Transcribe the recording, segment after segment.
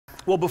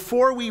Well,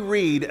 before we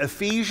read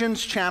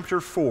Ephesians chapter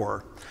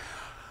 4,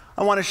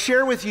 I want to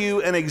share with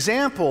you an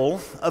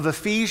example of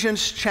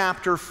Ephesians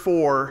chapter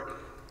 4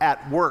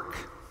 at work.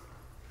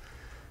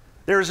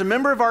 There is a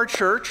member of our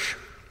church.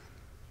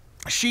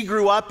 She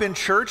grew up in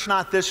church,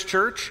 not this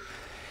church.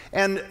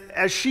 And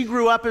as she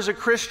grew up as a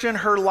Christian,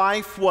 her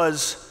life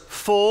was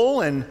full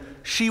and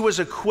she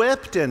was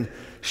equipped and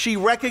she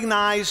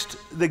recognized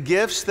the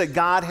gifts that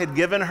God had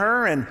given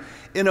her. And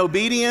in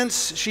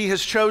obedience, she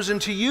has chosen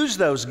to use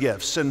those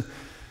gifts. And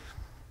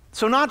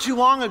so not too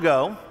long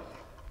ago,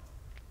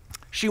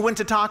 she went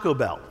to Taco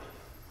Bell.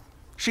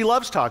 She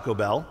loves Taco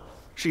Bell.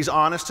 She's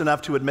honest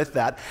enough to admit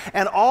that.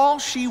 And all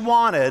she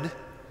wanted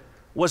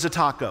was a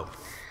taco.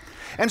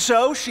 And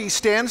so she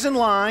stands in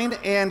line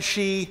and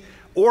she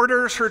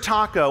orders her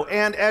taco.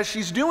 And as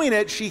she's doing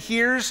it, she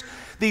hears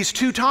these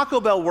two Taco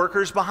Bell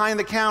workers behind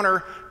the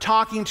counter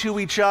talking to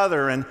each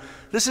other. And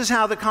this is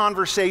how the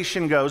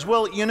conversation goes.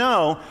 Well, you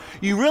know,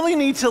 you really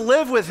need to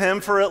live with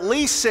him for at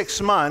least 6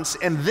 months,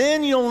 and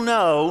then you'll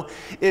know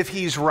if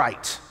he's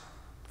right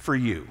for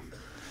you.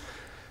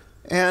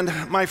 And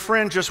my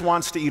friend just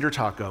wants to eat her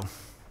taco.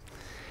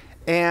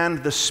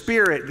 And the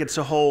Spirit gets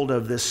a hold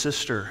of this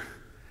sister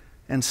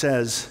and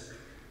says,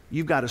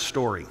 "You've got a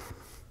story.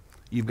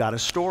 You've got a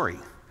story.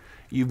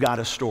 You've got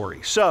a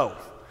story." So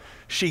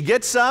she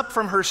gets up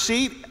from her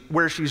seat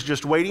where she's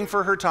just waiting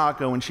for her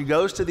taco, and she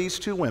goes to these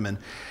two women,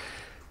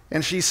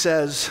 and she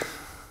says,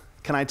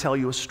 "Can I tell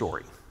you a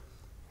story?"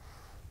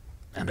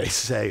 And they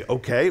say,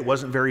 "Okay." It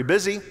wasn't very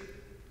busy.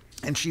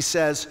 And she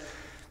says,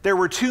 "There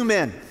were two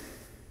men.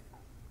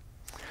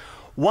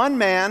 One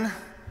man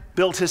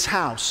built his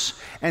house,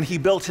 and he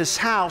built his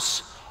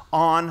house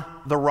on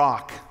the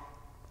rock.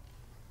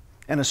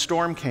 And a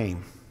storm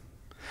came.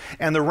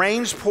 And the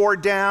rains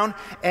poured down,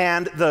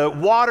 and the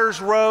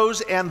waters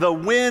rose, and the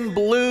wind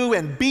blew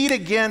and beat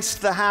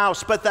against the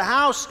house. But the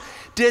house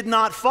did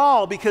not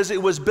fall because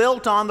it was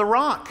built on the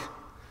rock."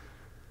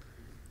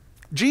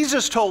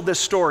 Jesus told this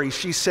story,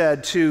 she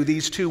said to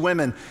these two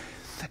women,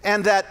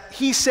 and that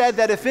he said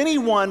that if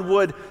anyone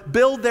would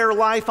build their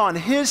life on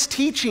his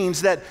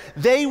teachings, that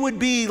they would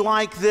be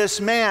like this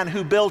man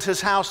who built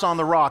his house on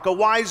the rock, a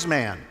wise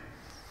man.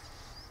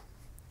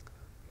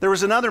 There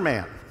was another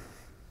man.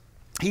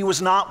 He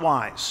was not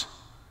wise.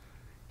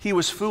 He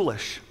was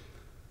foolish.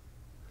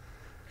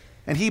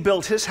 And he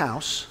built his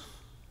house,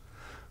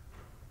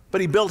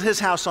 but he built his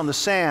house on the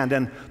sand.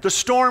 And the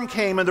storm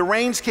came, and the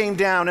rains came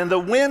down, and the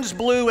winds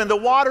blew, and the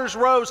waters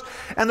rose,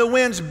 and the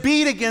winds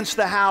beat against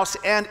the house,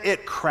 and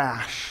it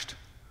crashed.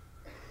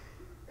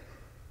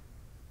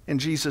 And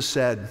Jesus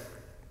said,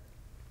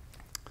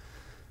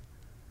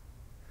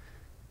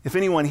 "If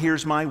anyone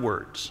hears my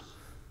words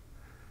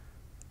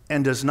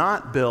and does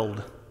not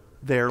build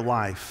their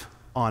life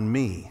on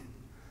me,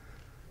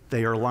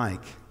 they are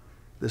like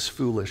this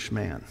foolish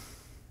man."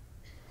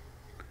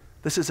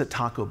 This is at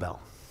Taco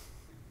Bell.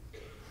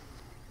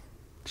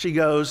 She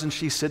goes and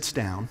she sits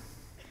down,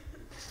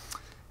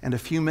 and a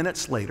few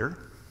minutes later,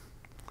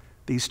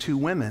 these two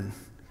women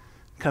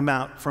come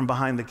out from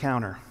behind the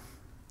counter,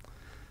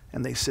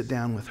 and they sit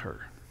down with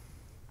her,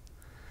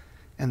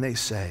 and they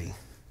say,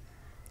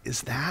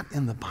 "Is that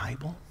in the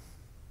Bible?"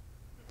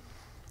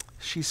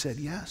 She said,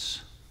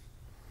 "Yes."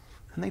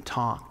 And they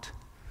talked.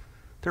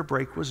 Their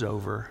break was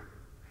over,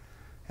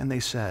 and they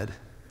said,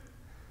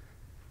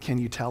 "Can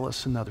you tell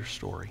us another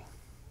story?"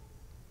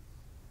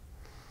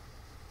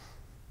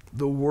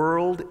 The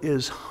world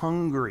is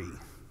hungry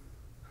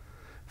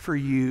for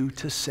you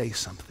to say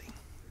something.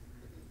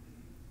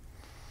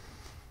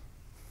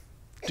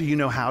 Do you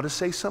know how to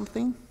say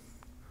something?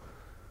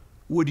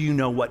 Would you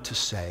know what to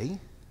say?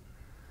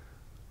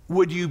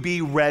 Would you be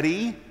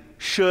ready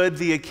should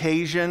the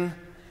occasion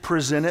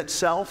present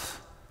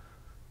itself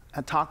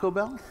at Taco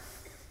Bell?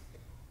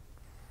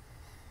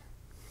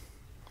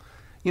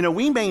 You know,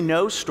 we may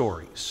know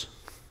stories,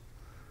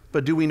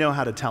 but do we know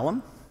how to tell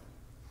them?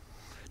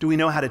 Do we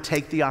know how to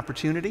take the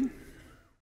opportunity?